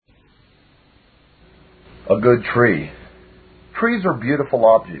A good tree. Trees are beautiful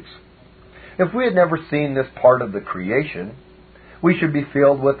objects. If we had never seen this part of the creation, we should be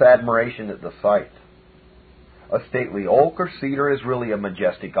filled with admiration at the sight. A stately oak or cedar is really a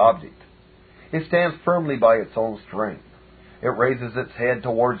majestic object. It stands firmly by its own strength. It raises its head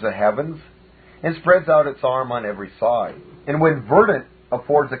towards the heavens and spreads out its arm on every side. And when verdant,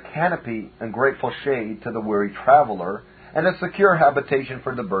 affords a canopy and grateful shade to the weary traveler and a secure habitation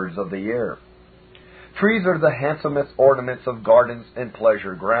for the birds of the air. Trees are the handsomest ornaments of gardens and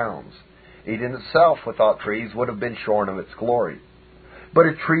pleasure grounds. Eden itself without trees would have been shorn of its glory. But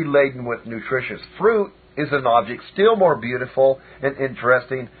a tree laden with nutritious fruit is an object still more beautiful and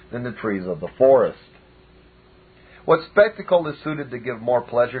interesting than the trees of the forest. What spectacle is suited to give more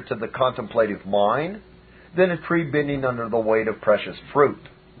pleasure to the contemplative mind than a tree bending under the weight of precious fruit?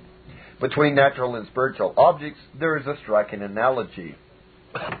 Between natural and spiritual objects, there is a striking analogy.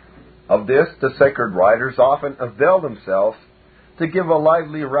 Of this, the sacred writers often avail themselves to give a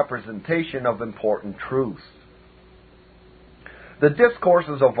lively representation of important truths. The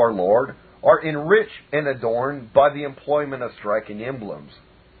discourses of our Lord are enriched and adorned by the employment of striking emblems.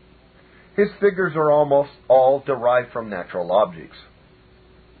 His figures are almost all derived from natural objects.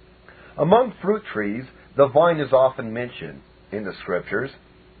 Among fruit trees, the vine is often mentioned in the Scriptures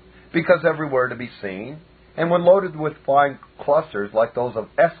because everywhere to be seen, and when loaded with fine clusters like those of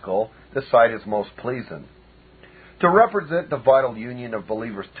Escol, the sight is most pleasing. To represent the vital union of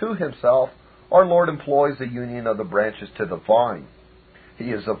believers to Himself, our Lord employs the union of the branches to the vine. He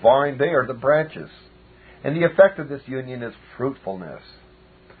is the vine, they are the branches. And the effect of this union is fruitfulness.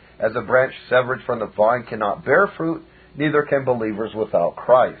 As a branch severed from the vine cannot bear fruit, neither can believers without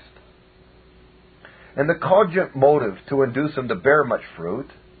Christ. And the cogent motive to induce them to bear much fruit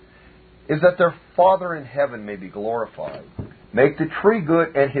is that their Father in heaven may be glorified. Make the tree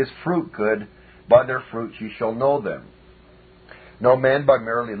good and his fruit good. By their fruits ye shall know them. No man by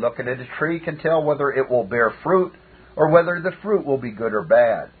merely looking at a tree can tell whether it will bear fruit or whether the fruit will be good or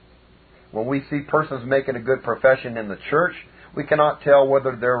bad. When we see persons making a good profession in the church, we cannot tell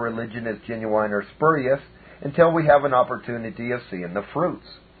whether their religion is genuine or spurious until we have an opportunity of seeing the fruits.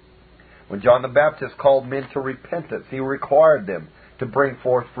 When John the Baptist called men to repentance, he required them to bring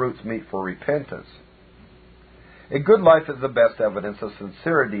forth fruits meet for repentance. A good life is the best evidence of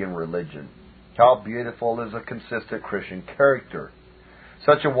sincerity in religion. How beautiful is a consistent Christian character.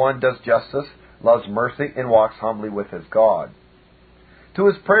 Such a one does justice, loves mercy, and walks humbly with his God. To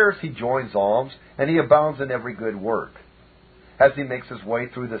his prayers he joins alms, and he abounds in every good work. As he makes his way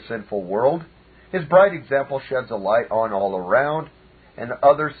through the sinful world, his bright example sheds a light on all around, and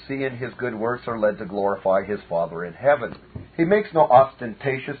others seeing his good works are led to glorify his Father in heaven. He makes no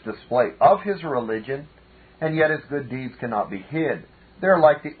ostentatious display of his religion, and yet his good deeds cannot be hid. They are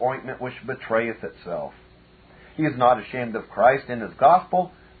like the ointment which betrayeth itself. He is not ashamed of Christ and his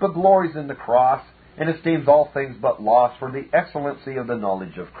gospel, but glories in the cross, and esteems all things but loss for the excellency of the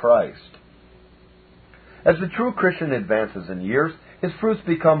knowledge of Christ. As the true Christian advances in years, his fruits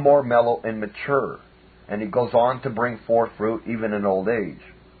become more mellow and mature, and he goes on to bring forth fruit even in old age.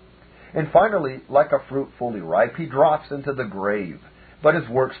 And finally, like a fruit fully ripe, he drops into the grave, but his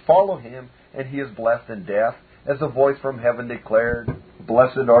works follow him, and he is blessed in death, as a voice from heaven declared,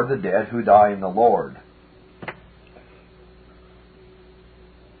 "Blessed are the dead who die in the Lord."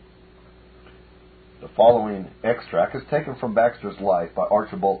 The following extract is taken from Baxter's Life by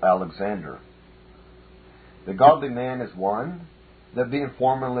Archibald Alexander. The godly man is one that being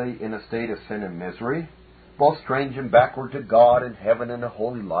formerly in a state of sin and misery, both strange and backward to God and heaven and a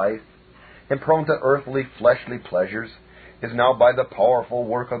holy life, and prone to earthly fleshly pleasures, is now by the powerful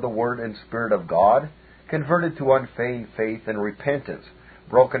work of the Word and Spirit of God converted to unfeigned faith and repentance,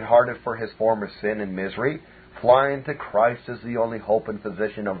 broken-hearted for his former sin and misery, flying to Christ as the only hope and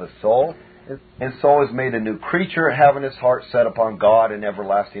physician of his soul, and so is made a new creature, having his heart set upon God and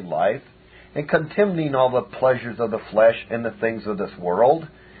everlasting life, and contemning all the pleasures of the flesh and the things of this world,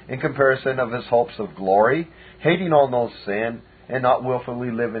 in comparison of his hopes of glory, hating all no sin, and not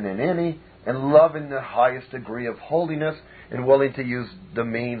willfully living in any, and loving the highest degree of holiness, and willing to use the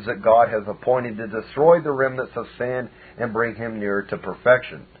means that God has appointed to destroy the remnants of sin and bring him nearer to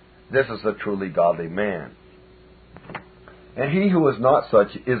perfection. This is a truly godly man. And he who is not such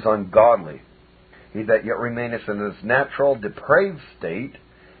is ungodly. He that yet remaineth in his natural depraved state,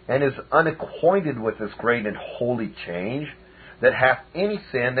 and is unacquainted with this great and holy change, that hath any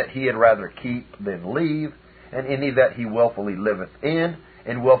sin that he had rather keep than leave, and any that he wilfully liveth in,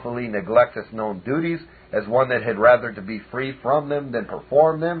 and wilfully neglecteth known duties, as one that had rather to be free from them than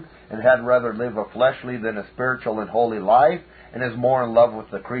perform them, and had rather live a fleshly than a spiritual and holy life, and is more in love with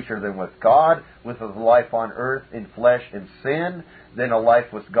the creature than with God, with his life on earth in flesh and sin, than a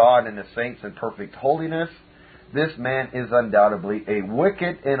life with God and his saints in perfect holiness, this man is undoubtedly a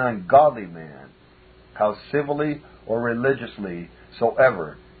wicked and ungodly man, how civilly or religiously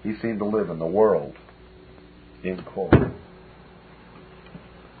soever he seemed to live in the world. End quote.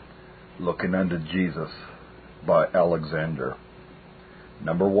 Looking unto Jesus by Alexander.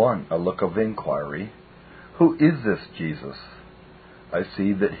 Number 1, a look of inquiry. Who is this Jesus? I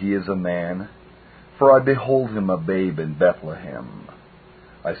see that he is a man, for I behold him a babe in Bethlehem.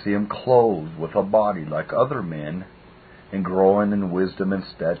 I see him clothed with a body like other men, and growing in wisdom and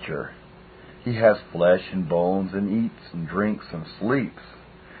stature. He has flesh and bones, and eats and drinks and sleeps.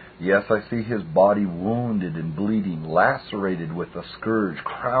 Yes, I see his body wounded and bleeding, lacerated with a scourge,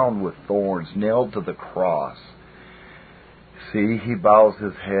 crowned with thorns, nailed to the cross. See, he bows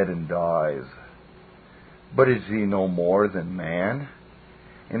his head and dies. But is he no more than man?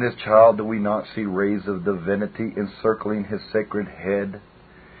 In his child do we not see rays of divinity encircling his sacred head,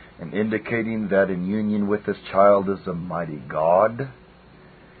 and indicating that in union with this child is the mighty God?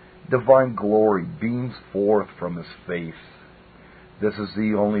 Divine glory beams forth from his face. This is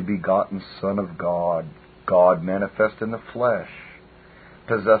the only begotten Son of God, God manifest in the flesh,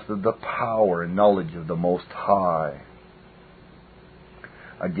 possessed of the power and knowledge of the Most High.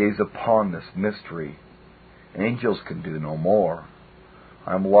 I gaze upon this mystery. Angels can do no more.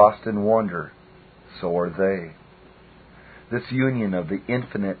 I am lost in wonder, so are they. This union of the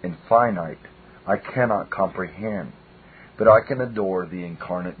infinite and finite I cannot comprehend, but I can adore the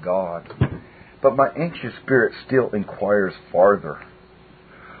incarnate God. But my anxious spirit still inquires farther.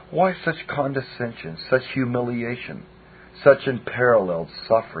 Why such condescension, such humiliation, such unparalleled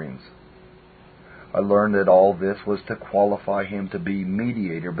sufferings? I learned that all this was to qualify him to be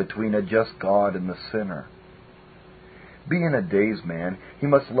mediator between a just God and the sinner. Being a day's man, he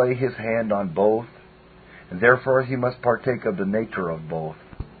must lay his hand on both, and therefore he must partake of the nature of both.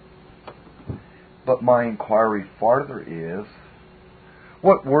 But my inquiry farther is,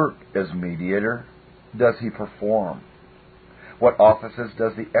 what work as mediator does he perform? What offices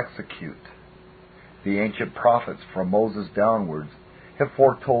does he execute? The ancient prophets, from Moses downwards, have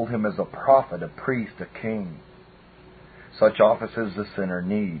foretold him as a prophet, a priest, a king. Such offices the sinner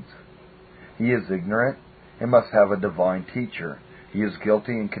needs. He is ignorant and must have a divine teacher. He is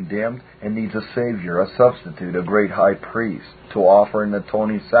guilty and condemned and needs a Savior, a substitute, a great high priest, to offer an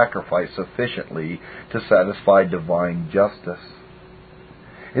atoning sacrifice sufficiently to satisfy divine justice.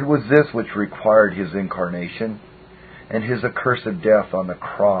 It was this which required his incarnation and his accursed death on the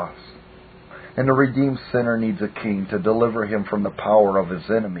cross. And the redeemed sinner needs a king to deliver him from the power of his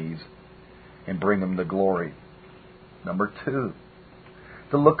enemies and bring him to glory. Number 2,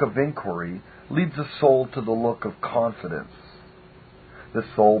 the look of inquiry leads the soul to the look of confidence. The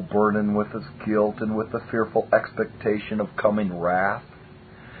soul, burdened with its guilt and with the fearful expectation of coming wrath,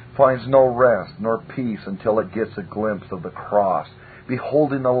 finds no rest nor peace until it gets a glimpse of the cross,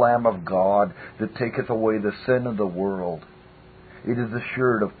 beholding the Lamb of God that taketh away the sin of the world. It is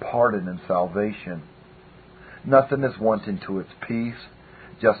assured of pardon and salvation. Nothing is wanting to its peace.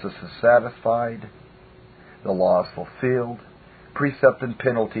 Justice is satisfied. The law is fulfilled. Precept and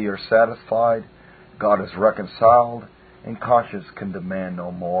penalty are satisfied. God is reconciled, and conscience can demand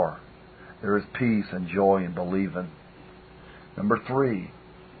no more. There is peace and joy in believing. Number 3,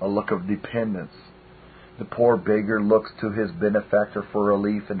 a look of dependence. The poor beggar looks to his benefactor for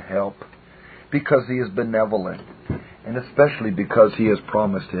relief and help, because he is benevolent, and especially because he has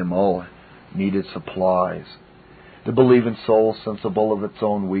promised him all needed supplies. The believing soul, sensible of its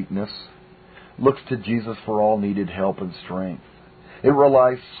own weakness, looks to Jesus for all needed help and strength. It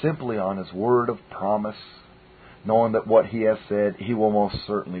relies simply on his word of promise, knowing that what he has said he will most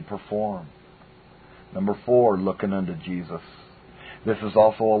certainly perform. Number 4, looking unto Jesus. This is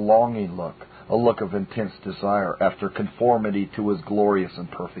also a longing look, a look of intense desire after conformity to his glorious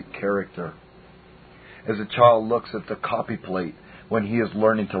and perfect character. As a child looks at the copy plate when he is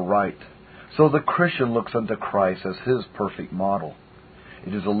learning to write, so the Christian looks unto Christ as his perfect model.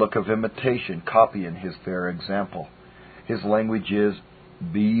 It is a look of imitation, copying his fair example. His language is,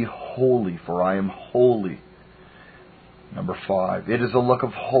 be holy, for I am holy. Number 5, it is a look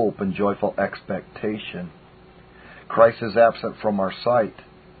of hope and joyful expectation. Christ is absent from our sight,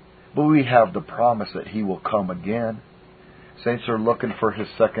 but we have the promise that he will come again. Saints are looking for his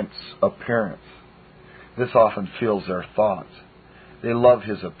second appearance. This often fills their thoughts. They love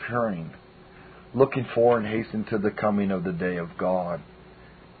his appearing, looking for and hasten to the coming of the day of God.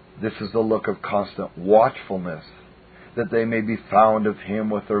 This is the look of constant watchfulness, that they may be found of him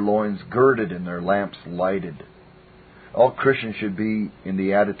with their loins girded and their lamps lighted. All Christians should be in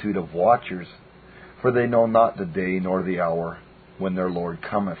the attitude of watchers, for they know not the day nor the hour when their Lord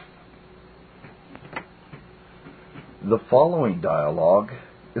cometh. The following dialogue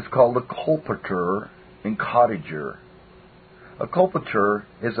is called a colporteur and cottager. A colporteur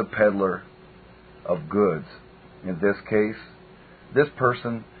is a peddler of goods. In this case, this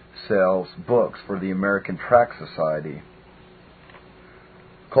person sells books for the American Tract Society.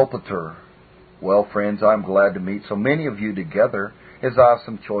 Colporteur: well, friends, I am glad to meet so many of you together, as I have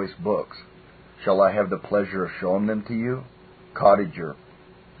some choice books. Shall I have the pleasure of showing them to you? Cottager: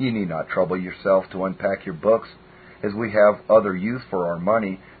 you need not trouble yourself to unpack your books, as we have other use for our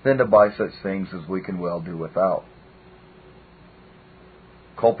money than to buy such things as we can well do without.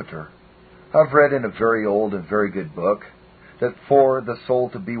 Colporteur: I've read in a very old and very good book that for the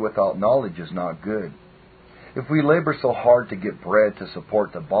soul to be without knowledge is not good. If we labor so hard to get bread to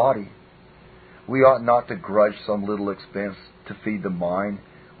support the body, we ought not to grudge some little expense to feed the mind,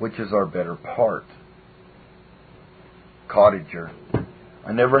 which is our better part. Cottager: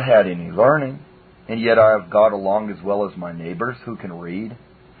 I never had any learning, and yet I have got along as well as my neighbors who can read.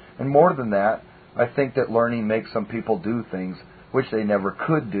 And more than that, I think that learning makes some people do things which they never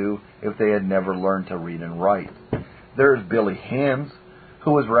could do if they had never learned to read and write. There is Billy Hens,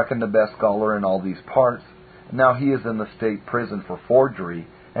 who was reckoned the best scholar in all these parts, and now he is in the state prison for forgery,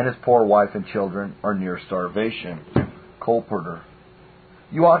 and his poor wife and children are near starvation. Colporteur: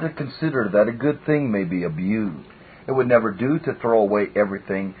 you ought to consider that a good thing may be abused. It would never do to throw away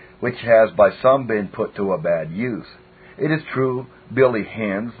everything which has by some been put to a bad use. It is true, Billy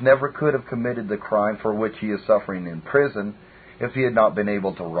Hens never could have committed the crime for which he is suffering in prison if he had not been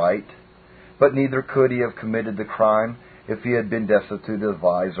able to write, but neither could he have committed the crime if he had been destitute of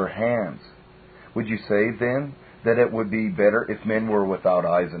eyes or hands. Would you say, then, that it would be better if men were without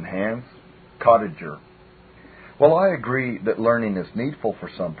eyes and hands? Cottager: well, I agree that learning is needful for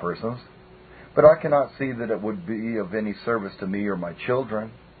some persons, but I cannot see that it would be of any service to me or my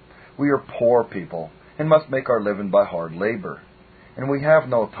children. We are poor people, and must make our living by hard labor, and we have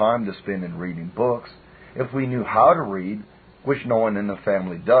no time to spend in reading books. If we knew how to read, which no one in the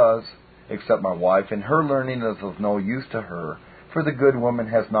family does, except my wife, and her learning is of no use to her, for the good woman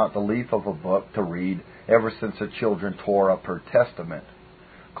has not the leaf of a book to read ever since the children tore up her testament.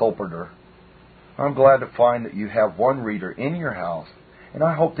 Colporteur: I'm glad to find that you have one reader in your house, and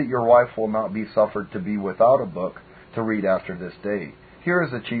I hope that your wife will not be suffered to be without a book to read after this day. Here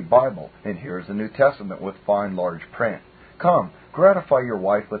is a cheap Bible, and here is a New Testament with fine large print. Come, gratify your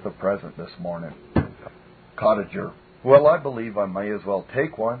wife with a present this morning. Cottager: well, I believe I may as well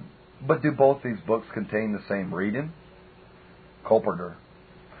take one, but do both these books contain the same reading? Colporteur: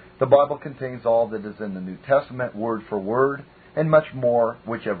 the Bible contains all that is in the New Testament, word for word, and much more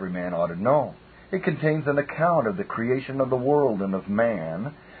which every man ought to know. It contains an account of the creation of the world and of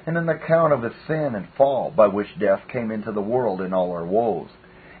man, and an account of his sin and fall, by which death came into the world in all our woes,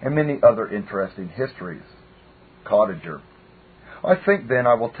 and many other interesting histories. Cottager: I think then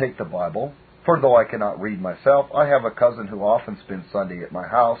I will take the Bible, for though I cannot read myself, I have a cousin who often spends Sunday at my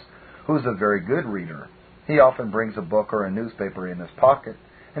house, who is a very good reader. He often brings a book or a newspaper in his pocket,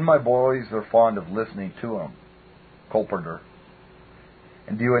 and my boys are fond of listening to him. Colporteur: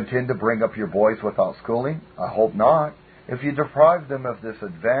 and do you intend to bring up your boys without schooling? I hope not. If you deprive them of this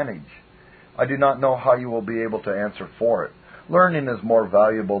advantage, I do not know how you will be able to answer for it. Learning is more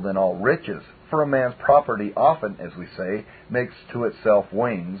valuable than all riches, for a man's property often, as we say, makes to itself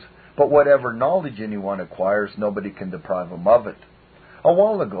wings, but whatever knowledge anyone acquires, nobody can deprive him of it. A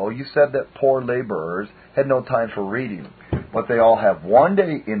while ago you said that poor laborers had no time for reading, but they all have one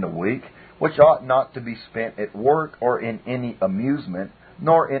day in the week which ought not to be spent at work or in any amusement,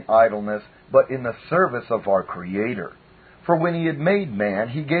 nor in idleness, but in the service of our Creator. For when he had made man,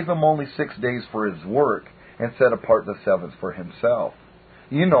 he gave him only 6 days for his work, and set apart the seventh for himself.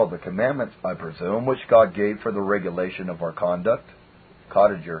 You know the commandments, I presume, which God gave for the regulation of our conduct.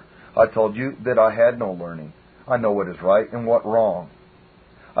 Cottager: I told you that I had no learning. I know what is right and what wrong.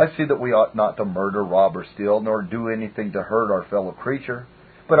 I see that we ought not to murder, rob, or steal, nor do anything to hurt our fellow creature,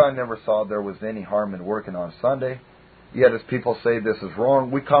 but I never saw there was any harm in working on Sunday. Yet as people say this is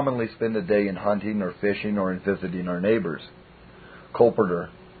wrong, we commonly spend a day in hunting or fishing or in visiting our neighbors. Colporteur: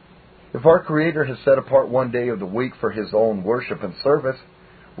 if our Creator has set apart one day of the week for his own worship and service,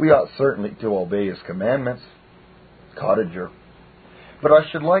 we ought certainly to obey his commandments. Cottager: but I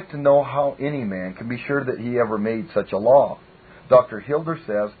should like to know how any man can be sure that he ever made such a law. Dr. Hilder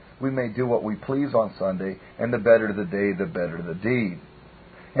says we may do what we please on Sunday, and the better the day, the better the deed.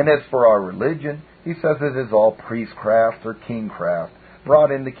 And as for our religion, he says it is all priestcraft or kingcraft,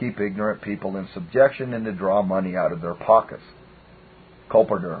 brought in to keep ignorant people in subjection and to draw money out of their pockets.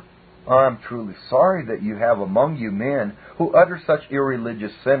 Colporteur: I am truly sorry that you have among you men who utter such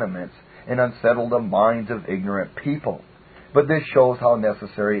irreligious sentiments and unsettle the minds of ignorant people. But this shows how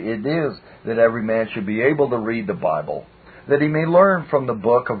necessary it is that every man should be able to read the Bible, that he may learn from the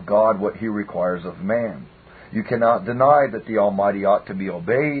book of God what he requires of man. You cannot deny that the Almighty ought to be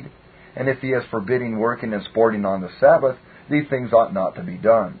obeyed, and if he is forbidding working and sporting on the Sabbath, these things ought not to be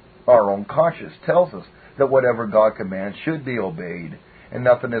done. Our own conscience tells us that whatever God commands should be obeyed, and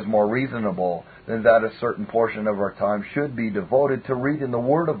nothing is more reasonable than that a certain portion of our time should be devoted to reading the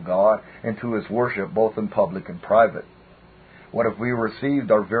Word of God and to His worship, both in public and private. What if we received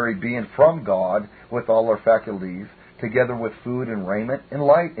our very being from God with all our faculties, together with food and raiment, and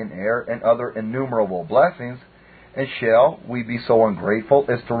light and air, and other innumerable blessings, and shall we be so ungrateful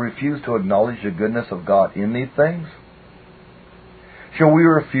as to refuse to acknowledge the goodness of God in these things? Shall we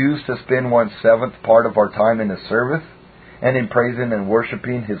refuse to spend 1/7 part of our time in His service, and in praising and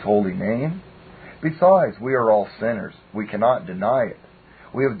worshiping His holy name? Besides, we are all sinners. We cannot deny it.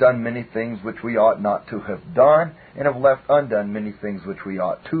 We have done many things which we ought not to have done, and have left undone many things which we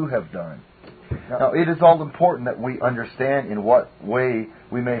ought to have done. Now, it is all important that we understand in what way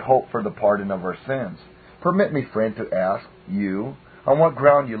we may hope for the pardon of our sins. Permit me, friend, to ask you on what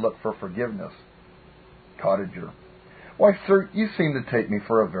ground you look for forgiveness. Cottager: Why, sir, you seem to take me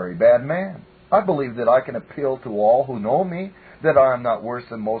for a very bad man. I believe that I can appeal to all who know me, that I am not worse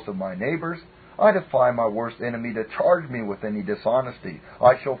than most of my neighbors. I defy my worst enemy to charge me with any dishonesty.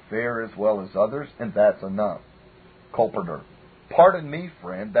 I shall fare as well as others, and that's enough. Colporteur: Pardon me,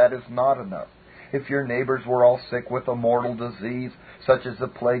 friend, that is not enough. If your neighbors were all sick with a mortal disease, such as the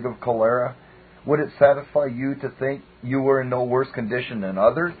plague of cholera, would it satisfy you to think you were in no worse condition than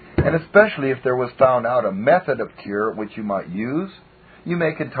others? And especially if there was found out a method of cure which you might use? You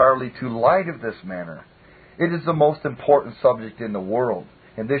make entirely too light of this matter. It is the most important subject in the world,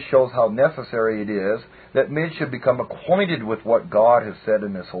 and this shows how necessary it is that men should become acquainted with what God has said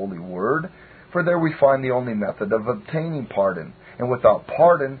in His holy word, for there we find the only method of obtaining pardon, and without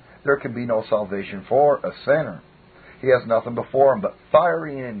pardon there can be no salvation for a sinner. He has nothing before him but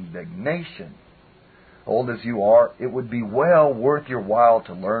fiery indignation. Old as you are, it would be well worth your while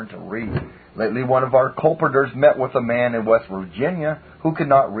to learn to read. Lately one of our colporteurs met with a man in West Virginia who could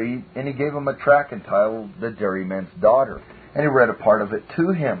not read, and he gave him a tract entitled The Dairyman's Daughter, and he read a part of it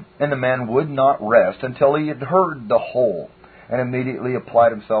to him, and the man would not rest until he had heard the whole, and immediately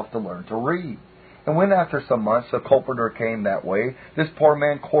applied himself to learn to read. And when after some months the colporteur came that way, this poor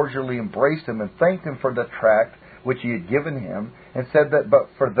man cordially embraced him and thanked him for the tract which he had given him, and said that but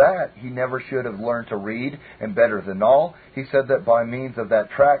for that he never should have learned to read, and better than all, he said that by means of that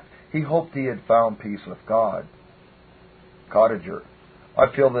tract he hoped he had found peace with God. Cottager: I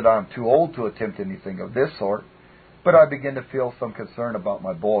feel that I am too old to attempt anything of this sort, but I begin to feel some concern about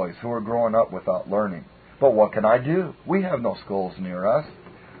my boys who are growing up without learning. But what can I do? We have no schools near us.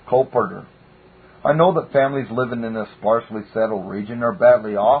 Colporteur: I know that families living in a sparsely settled region are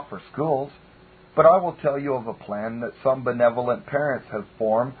badly off for schools, but I will tell you of a plan that some benevolent parents have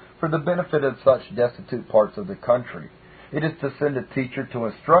formed for the benefit of such destitute parts of the country. It is to send a teacher to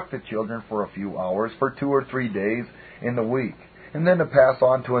instruct the children for a few hours for 2 or 3 days in the week, and then to pass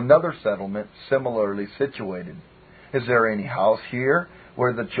on to another settlement similarly situated. Is there any house here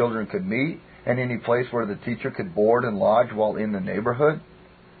where the children could meet, and any place where the teacher could board and lodge while in the neighborhood?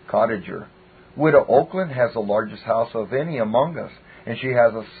 Cottager: Widow Oakland has the largest house of any among us, and she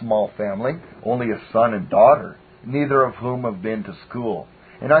has a small family, only a son and daughter, neither of whom have been to school.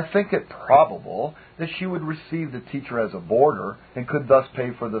 And I think it probable that she would receive the teacher as a boarder, and could thus pay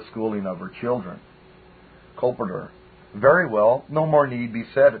for the schooling of her children. Colporteur: Very well, no more need be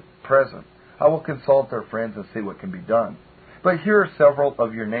said at present. I will consult our friends and see what can be done. But here are several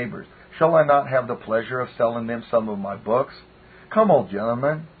of your neighbors. Shall I not have the pleasure of selling them some of my books? Come, old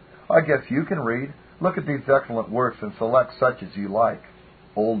gentleman, I guess you can read. Look at these excellent works and select such as you like.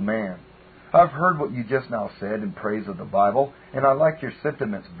 Old man: I've heard what you just now said in praise of the Bible, and I like your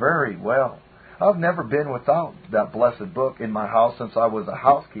sentiments very well. I've never been without that blessed book in my house since I was a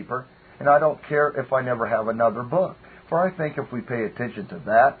housekeeper, and I don't care if I never have another book, for I think if we pay attention to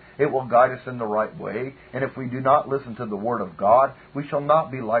that, it will guide us in the right way, and if we do not listen to the Word of God, we shall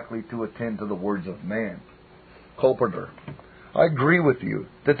not be likely to attend to the words of man. Colporteur: I agree with you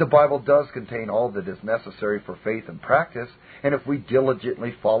that the Bible does contain all that is necessary for faith and practice, and if we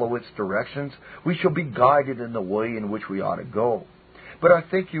diligently follow its directions, we shall be guided in the way in which we ought to go. But I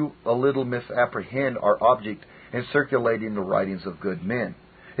think you a little misapprehend our object in circulating the writings of good men.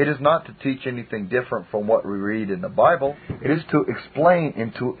 It is not to teach anything different from what we read in the Bible. It is to explain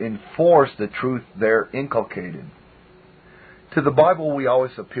and to enforce the truth there inculcated. To the Bible we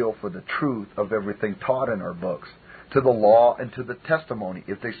always appeal for the truth of everything taught in our books, to the law and to the testimony.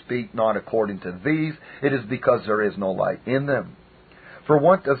 If they speak not according to these, it is because there is no light in them. For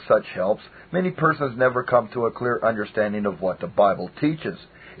want of such helps, many persons never come to a clear understanding of what the Bible teaches.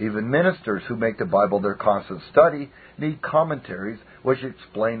 Even ministers who make the Bible their constant study need commentaries which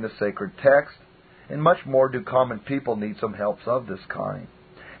explain the sacred text, and much more do common people need some helps of this kind.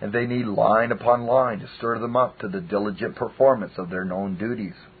 And they need line upon line to stir them up to the diligent performance of their known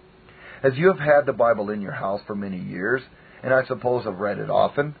duties. As you have had the Bible in your house for many years, and I suppose have read it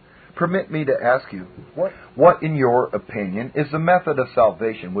often, permit me to ask you, what in your opinion is the method of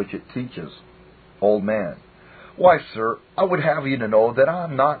salvation which it teaches? Old man: Why, sir, I would have you to know that I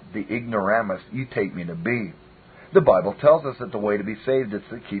am not the ignoramus you take me to be. The Bible tells us that the way to be saved is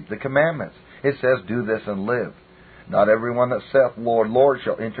to keep the commandments. It says, do this and live. Not every one that saith, Lord, Lord,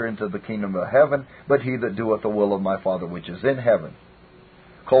 shall enter into the kingdom of heaven, but he that doeth the will of my Father which is in heaven.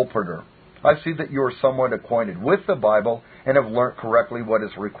 Colporteur: I see that you are somewhat acquainted with the Bible, and have learnt correctly what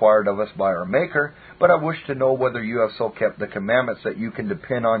is required of us by our Maker, but I wish to know whether you have so kept the commandments that you can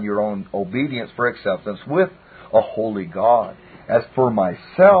depend on your own obedience for acceptance with a holy God. As for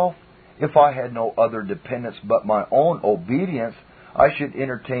myself, if I had no other dependence but my own obedience, I should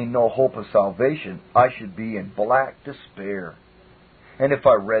entertain no hope of salvation. I should be in black despair. And if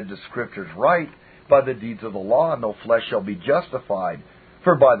I read the Scriptures right, by the deeds of the law no flesh shall be justified,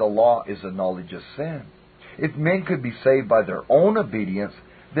 for by the law is the knowledge of sin. If men could be saved by their own obedience,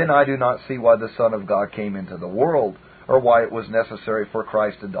 then I do not see why the Son of God came into the world, or why it was necessary for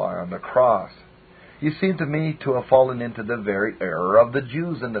Christ to die on the cross. You seem to me to have fallen into the very error of the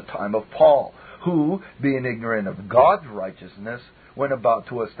Jews in the time of Paul, who, being ignorant of God's righteousness, went about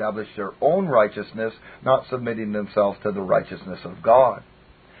to establish their own righteousness, not submitting themselves to the righteousness of God.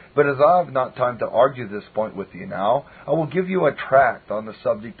 But as I have not time to argue this point with you now, I will give you a tract on the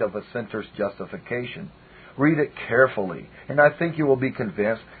subject of a sinner's justification. Read it carefully, and I think you will be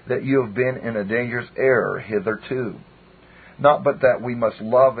convinced that you have been in a dangerous error hitherto. Not but that we must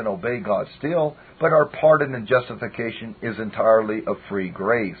love and obey God still, but our pardon and justification is entirely of free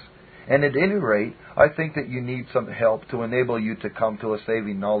grace. And at any rate, I think that you need some help to enable you to come to a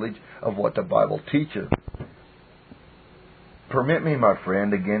saving knowledge of what the Bible teaches. Permit me, my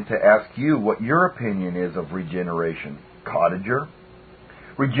friend, again to ask you what your opinion is of regeneration. Cottager: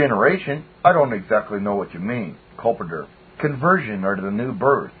 Regeneration? I don't exactly know what you mean. Colporteur: Conversion or the new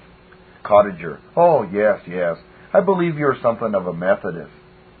birth. Cottager: Oh, yes. I believe you are something of a Methodist.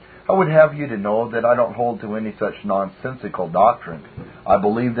 I would have you to know that I don't hold to any such nonsensical doctrine. I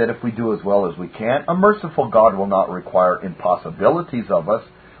believe that if we do as well as we can, a merciful God will not require impossibilities of us.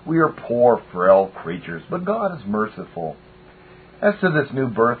 We are poor, frail creatures, but God is merciful. As to this new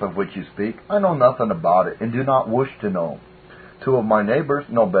birth of which you speak, I know nothing about it, and do not wish to know. 2 of my neighbors,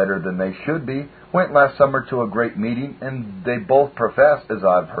 no better than they should be, went last summer to a great meeting, and they both professed, as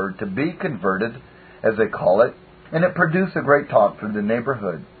I've heard, to be converted, as they call it, and it produced a great talk through the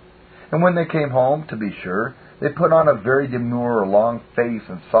neighborhood. And when they came home, to be sure, they put on a very demure, long face,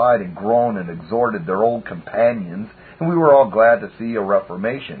 and sighed and groaned and exhorted their old companions, and we were all glad to see a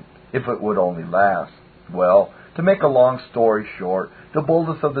reformation, if it would only last. Well, to make a long story short, the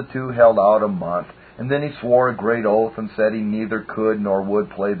boldest of the two held out a month, and then he swore a great oath and said he neither could nor would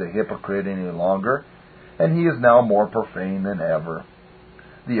play the hypocrite any longer, and he is now more profane than ever.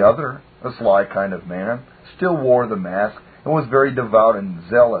 The other, a sly kind of man, still wore the mask and was very devout and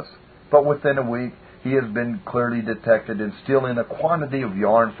zealous, but within a week he has been clearly detected in stealing a quantity of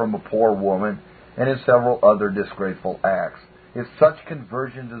yarn from a poor woman and in several other disgraceful acts. If such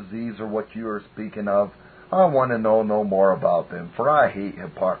conversions as these are what you are speaking of, I want to know no more about them, for I hate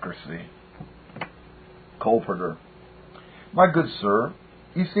hypocrisy. Colporteur: My good sir,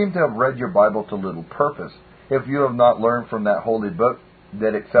 you seem to have read your Bible to little purpose. If you have not learned from that holy book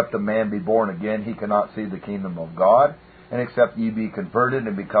that except a man be born again, he cannot see the kingdom of God, and except ye be converted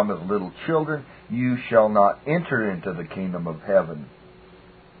and become as little children, you shall not enter into the kingdom of heaven.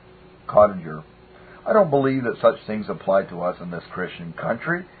 Cottager: I don't believe that such things apply to us in this Christian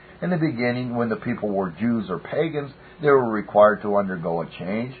country. In the beginning, when the people were Jews or pagans, they were required to undergo a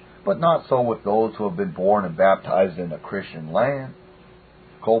change, but not so with those who have been born and baptized in a Christian land.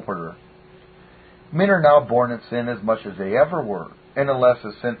 Colporteur: Men are now born in sin as much as they ever were, and unless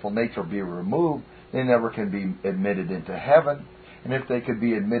a sinful nature be removed, they never can be admitted into heaven. And if they could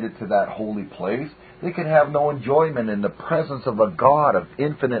be admitted to that holy place, they could have no enjoyment in the presence of a God of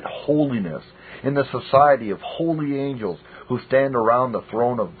infinite holiness, in the society of holy angels who stand around the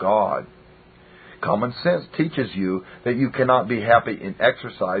throne of God. Common sense teaches you that you cannot be happy in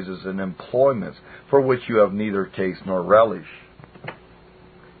exercises and employments for which you have neither taste nor relish.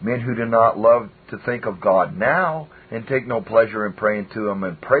 Men who do not love to think of God now and take no pleasure in praying to Him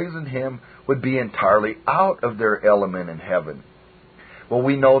and praising Him would be entirely out of their element in heaven. Well,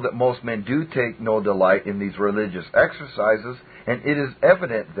 we know that most men do take no delight in these religious exercises, and it is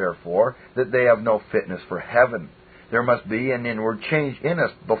evident, therefore, that they have no fitness for heaven. There must be an inward change in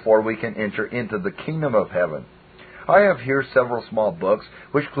us before we can enter into the kingdom of heaven. I have here several small books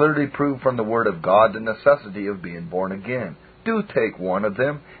which clearly prove from the Word of God the necessity of being born again. Do take one of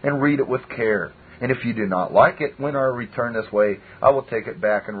them and read it with care. And if you do not like it, when I return this way, I will take it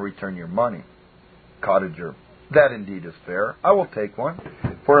back and return your money. Cottager. That indeed is fair. I will take one.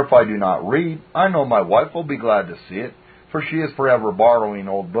 For if I do not read, I know my wife will be glad to see it, for she is forever borrowing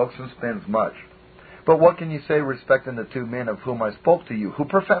old books and spends much. But what can you say respecting the two men of whom I spoke to you, who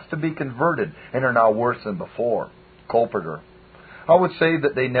profess to be converted and are now worse than before? Colporteur. I would say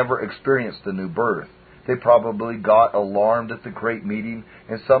that they never experienced the new birth. They probably got alarmed at the great meeting,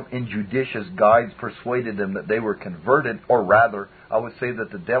 and some injudicious guides persuaded them that they were converted, or rather, I would say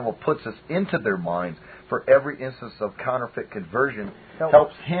that the devil puts us into their minds, for every instance of counterfeit conversion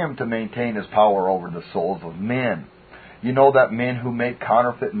helps him to maintain his power over the souls of men. You know that men who make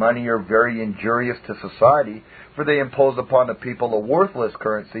counterfeit money are very injurious to society, for they impose upon the people a worthless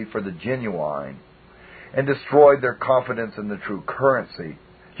currency for the genuine, and destroy their confidence in the true currency.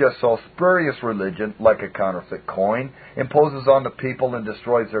 Just so spurious religion, like a counterfeit coin, imposes on the people and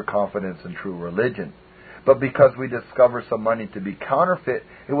destroys their confidence in true religion. But because we discover some money to be counterfeit,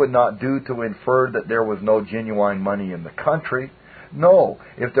 it would not do to infer that there was no genuine money in the country. No,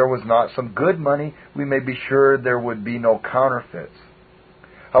 if there was not some good money, we may be sure there would be no counterfeits.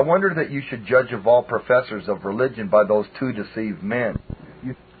 I wonder that you should judge of all professors of religion by those two deceived men.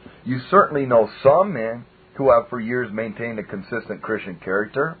 You certainly know some men who have for years maintained a consistent Christian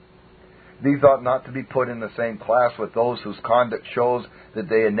character. These ought not to be put in the same class with those whose conduct shows that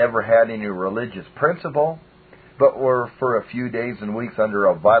they had never had any religious principle, but were for a few days and weeks under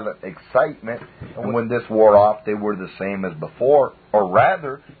a violent excitement, and when this wore off they were the same as before, or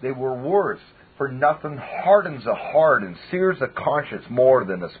rather, they were worse, for nothing hardens a heart and sears a conscience more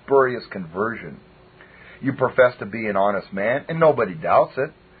than a spurious conversion. You profess to be an honest man, and nobody doubts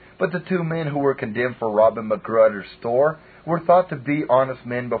it, but the two men who were condemned for robbing McGrudder's store were thought to be honest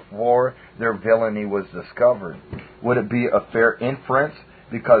men before their villainy was discovered. Would it be a fair inference,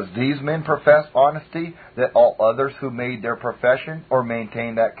 because these men professed honesty, that all others who made their profession or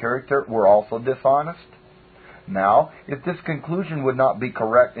maintained that character were also dishonest? Now, if this conclusion would not be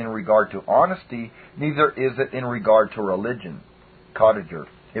correct in regard to honesty, neither is it in regard to religion. Cottager.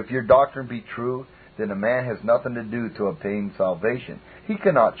 If your doctrine be true, then a man has nothing to do to obtain salvation. He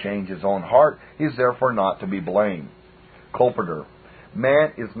cannot change his own heart. He is therefore not to be blamed. Colporteur.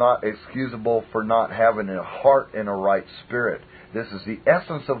 Man is not excusable for not having a heart and a right spirit. This is the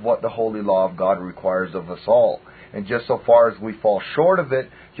essence of what the holy law of God requires of us all. And just so far as we fall short of it,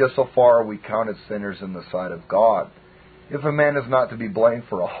 just so far are we counted sinners in the sight of God. If a man is not to be blamed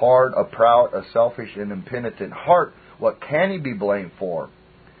for a hard, a proud, a selfish, and impenitent heart, what can he be blamed for?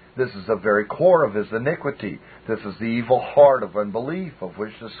 This is the very core of his iniquity. This is the evil heart of unbelief of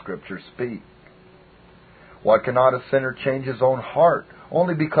which the Scriptures speak. Why cannot a sinner change his own heart?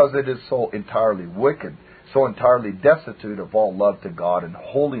 Only because it is so entirely wicked, so entirely destitute of all love to God and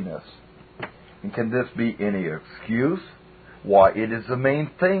holiness. And can this be any excuse? Why, it is the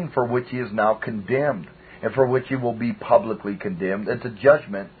main thing for which he is now condemned, and for which he will be publicly condemned at the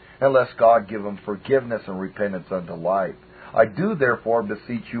judgment, unless God give him forgiveness and repentance unto life. I do therefore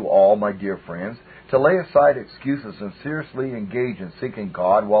beseech you all, my dear friends, to lay aside excuses and seriously engage in seeking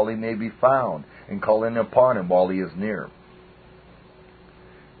God while He may be found, and calling upon Him while He is near.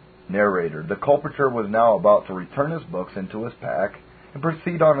 Narrator. The colporteur was now about to return his books into his pack and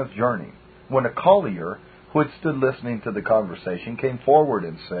proceed on his journey, when a collier, who had stood listening to the conversation, came forward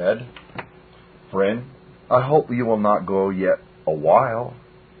and said, "Friend, I hope you will not go yet a while.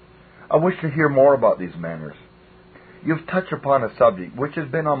 I wish to hear more about these matters. You have touched upon a subject which has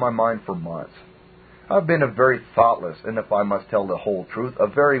been on my mind for months. I have been a very thoughtless, and if I must tell the whole truth, a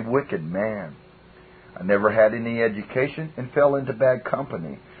very wicked man. I never had any education and fell into bad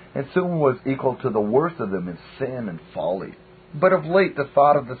company, and soon was equal to the worst of them in sin and folly. But of late the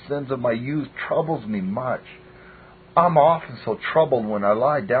thought of the sins of my youth troubles me much. I am often so troubled when I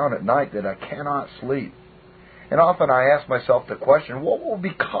lie down at night that I cannot sleep. and often I ask myself the question, what will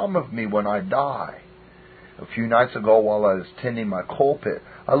become of me when I die? A few nights ago, while I was tending my coal pit,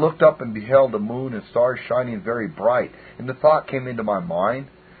 I looked up and beheld the moon and stars shining very bright, and the thought came into my mind,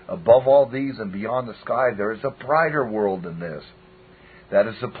 above all these and beyond the sky, there is a brighter world than this. That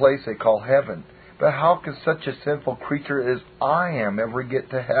is the place they call heaven. But how can such a sinful creature as I am ever get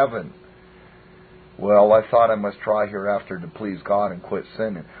to heaven? Well, I thought I must try hereafter to please God and quit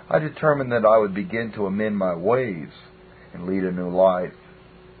sinning. I determined that I would begin to amend my ways and lead a new life.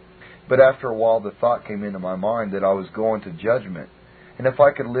 But after a while, the thought came into my mind that I was going to judgment. And if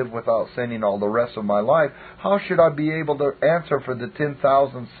I could live without sinning all the rest of my life, how should I be able to answer for the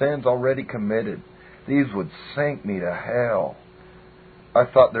 10,000 sins already committed? These would sink me to hell. I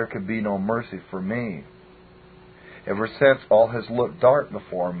thought there could be no mercy for me. Ever since, all has looked dark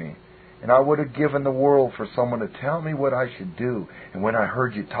before me, and I would have given the world for someone to tell me what I should do. And when I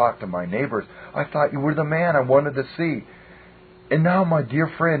heard you talk to my neighbors, I thought you were the man I wanted to see. And now, my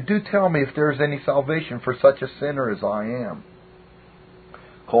dear friend, do tell me if there is any salvation for such a sinner as I am.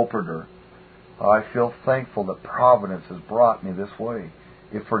 Colporteur, I feel thankful that Providence has brought me this way,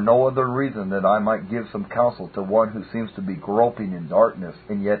 if for no other reason that I might give some counsel to one who seems to be groping in darkness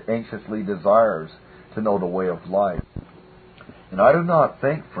and yet anxiously desires to know the way of life. And I do not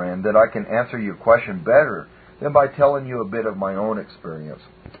think, friend, that I can answer your question better than by telling you a bit of my own experience.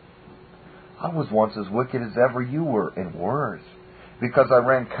 I was once as wicked as ever you were, and worse, because I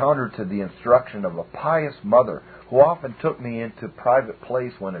ran counter to the instruction of a pious mother who often took me into private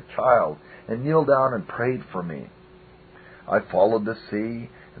place when a child and kneeled down and prayed for me. I followed the sea,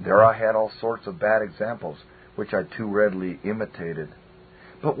 and there I had all sorts of bad examples, which I too readily imitated.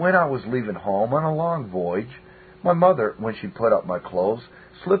 But when I was leaving home on a long voyage, my mother, when she put up my clothes,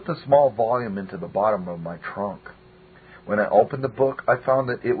 slipped a small volume into the bottom of my trunk. When I opened the book, I found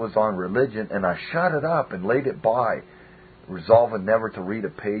that it was on religion, and I shut it up and laid it by, resolving never to read a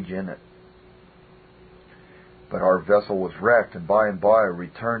page in it. But our vessel was wrecked, and by I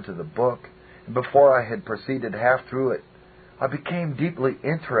returned to the book, and before I had proceeded half through it, I became deeply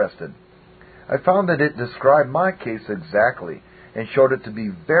interested. I found that it described my case exactly, and showed it to be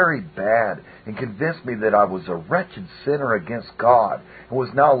very bad, and convinced me that I was a wretched sinner against God, and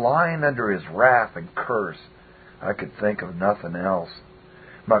was now lying under His wrath and curse. I could think of nothing else.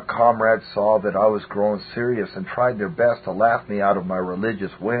 My comrades saw that I was growing serious, and tried their best to laugh me out of my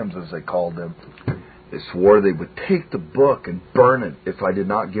religious whims, as they called them. They swore they would take the book and burn it if I did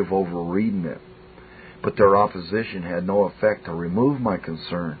not give over reading it. But their opposition had no effect to remove my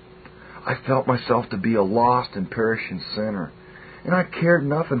concern. I felt myself to be a lost and perishing sinner, and I cared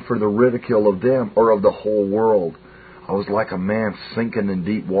nothing for the ridicule of them or of the whole world. I was like a man sinking in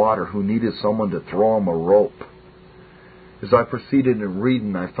deep water who needed someone to throw him a rope. As I proceeded in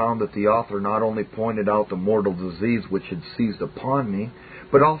reading, I found that the author not only pointed out the mortal disease which had seized upon me,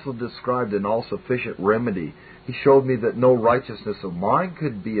 but also described an all-sufficient remedy. He showed me that no righteousness of mine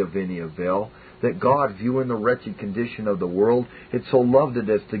could be of any avail, that God, viewing the wretched condition of the world, had so loved it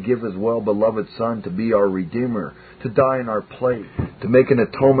as to give His well-beloved Son to be our Redeemer, to die in our place, to make an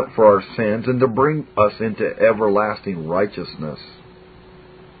atonement for our sins, and to bring us into everlasting righteousness.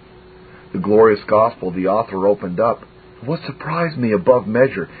 The glorious gospel the author opened up. What surprised me above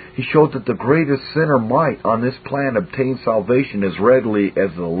measure, he showed that the greatest sinner might, on this plan, obtain salvation as readily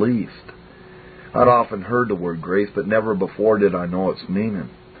as the least. I'd often heard the word grace, but never before did I know its meaning.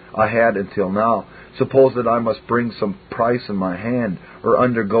 I had, until now, supposed that I must bring some price in my hand, or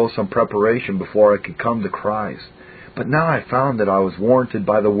undergo some preparation before I could come to Christ. But now I found that I was warranted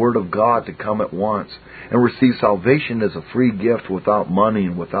by the Word of God to come at once, and receive salvation as a free gift without money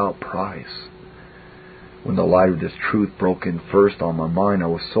and without price. When the light of this truth broke in first on my mind, I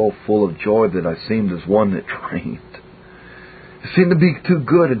was so full of joy that I seemed as one that dreamed. It seemed to be too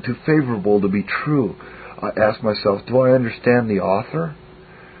good and too favorable to be true. I asked myself, do I understand the author?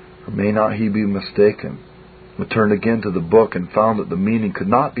 Or may not he be mistaken? I turned again to the book and found that the meaning could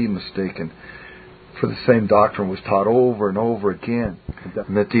not be mistaken, for the same doctrine was taught over and over again,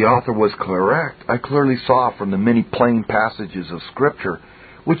 and that the author was correct. I clearly saw from the many plain passages of Scripture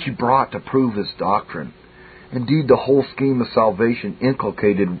which he brought to prove his doctrine. Indeed, the whole scheme of salvation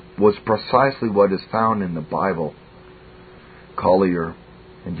inculcated was precisely what is found in the Bible. Collier,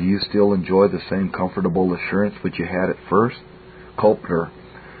 and do you still enjoy the same comfortable assurance which you had at first? Colporteur,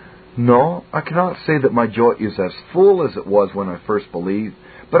 no, I cannot say that my joy is as full as it was when I first believed,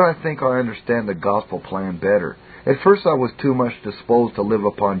 but I think I understand the gospel plan better. At first I was too much disposed to live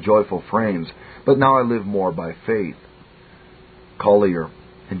upon joyful frames, but now I live more by faith. Collier,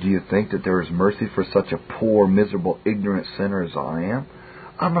 and do you think that there is mercy for such a poor, miserable, ignorant sinner as I am?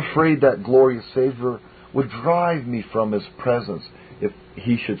 I'm afraid that glorious Savior would drive me from his presence if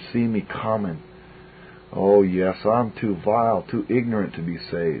he should see me coming. Oh, yes, I'm too vile, too ignorant to be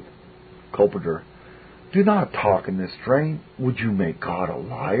saved. Comforter, do not talk in this strain. Would you make God a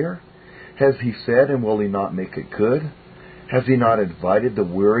liar? Has he said, and will he not make it good? Has he not invited the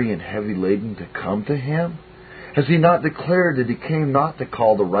weary and heavy laden to come to him? Has he not declared that he came not to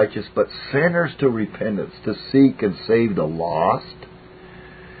call the righteous, but sinners to repentance, to seek and save the lost?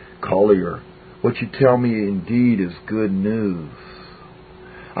 Collier, what you tell me indeed is good news.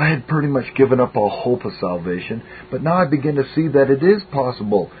 I had pretty much given up all hope of salvation, but now I begin to see that it is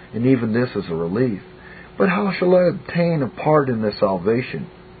possible, and even this is a relief. But how shall I obtain a part in this salvation?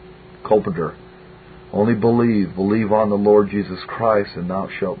 Comforter, only believe on the Lord Jesus Christ, and thou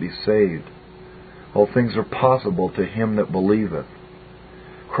shalt be saved. All things are possible to him that believeth.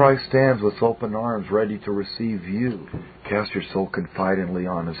 Christ stands with open arms ready to receive you. Cast your soul confidently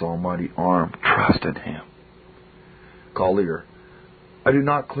on his almighty arm. Trust in him. Collier, I do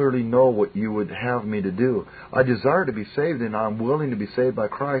not clearly know what you would have me to do. I desire to be saved, and I am willing to be saved by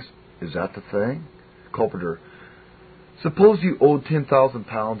Christ. Is that the thing? Comforter, suppose you owed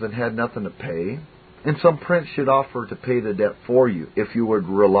 £10,000 and had nothing to pay, and some prince should offer to pay the debt for you, if you would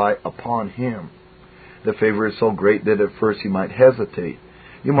rely upon him. The favor is so great that at first you might hesitate.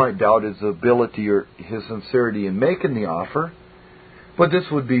 You might doubt his ability or his sincerity in making the offer. But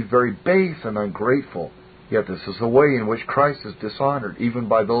this would be very base and ungrateful. Yet this is the way in which Christ is dishonored, even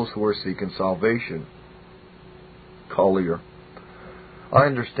by those who are seeking salvation. Collier, I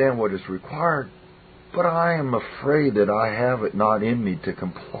understand what is required, but I am afraid that I have it not in me to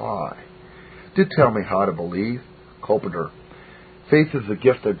comply. Do tell me how to believe. Comforter, faith is the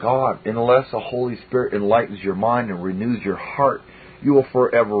gift of God, and unless the Holy Spirit enlightens your mind and renews your heart, you will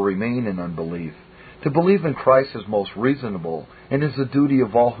forever remain in unbelief. To believe in Christ is most reasonable, and is the duty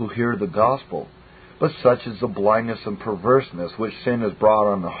of all who hear the gospel. But such is the blindness and perverseness which sin has brought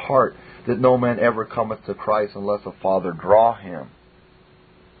on the heart, that no man ever cometh to Christ unless the Father draw him.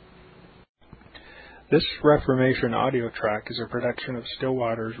 This Reformation audio track is a production of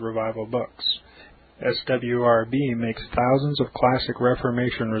Stillwater's Revival Books. SWRB makes thousands of classic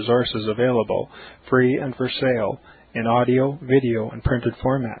Reformation resources available, free and for sale, in audio, video, and printed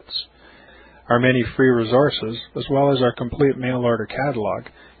formats. Our many free resources, as well as our complete mail-order catalog,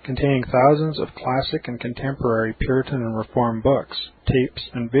 containing thousands of classic and contemporary Puritan and Reformed books, tapes,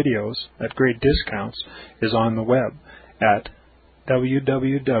 and videos at great discounts, is on the web at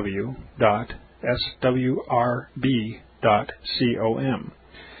www.swrb.com.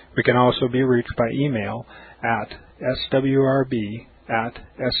 We can also be reached by email at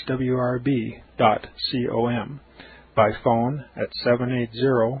swrb@swrb.com, by phone at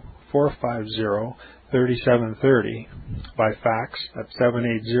 780-450-3730, by fax at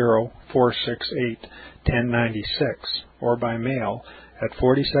 780-468-1096, or by mail at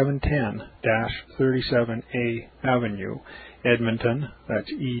 4710-37A Avenue, Edmonton,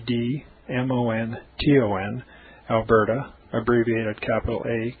 that's Edmonton, Alberta, abbreviated capital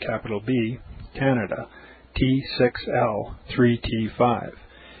A, capital B, Canada, T6L3T5.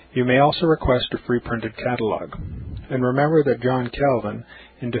 You may also request a free printed catalog. And remember that John Calvin,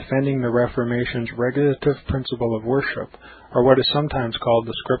 in defending the Reformation's regulative principle of worship, or what is sometimes called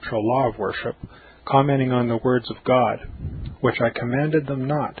the scriptural law of worship, commenting on the words of God, which I commanded them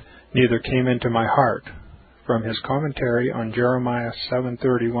not, neither came into my heart, from his commentary on Jeremiah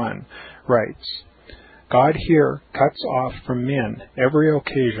 7:31, writes, God here cuts off from men every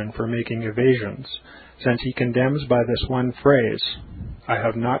occasion for making evasions, since he condemns by this one phrase, I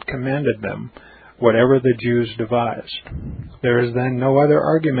have not commanded them, whatever the Jews devised. There is then no other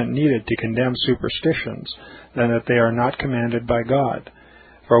argument needed to condemn superstitions than that they are not commanded by God.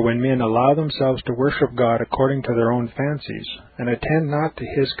 For when men allow themselves to worship God according to their own fancies, and attend not to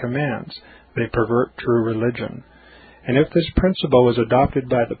his commands, they pervert true religion. And if this principle was adopted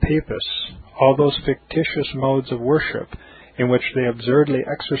by the papists, all those fictitious modes of worship in which they absurdly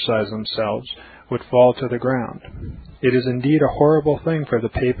exercise themselves would fall to the ground. It is indeed a horrible thing for the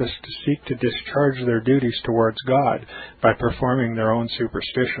papists to seek to discharge their duties towards God by performing their own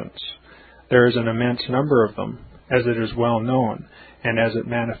superstitions. There is an immense number of them, as it is well known, and as it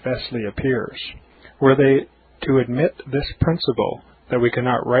manifestly appears. Were they to admit this principle, that we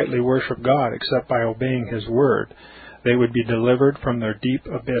cannot rightly worship God except by obeying his word, they would be delivered from their deep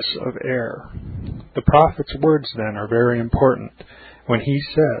abyss of error. The prophet's words, then, are very important, when he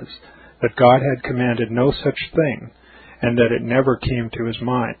says that God had commanded no such thing, and that it never came to his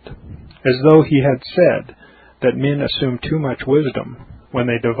mind, as though he had said that men assume too much wisdom when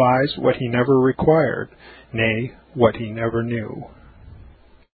they devise what he never required, nay, what he never knew.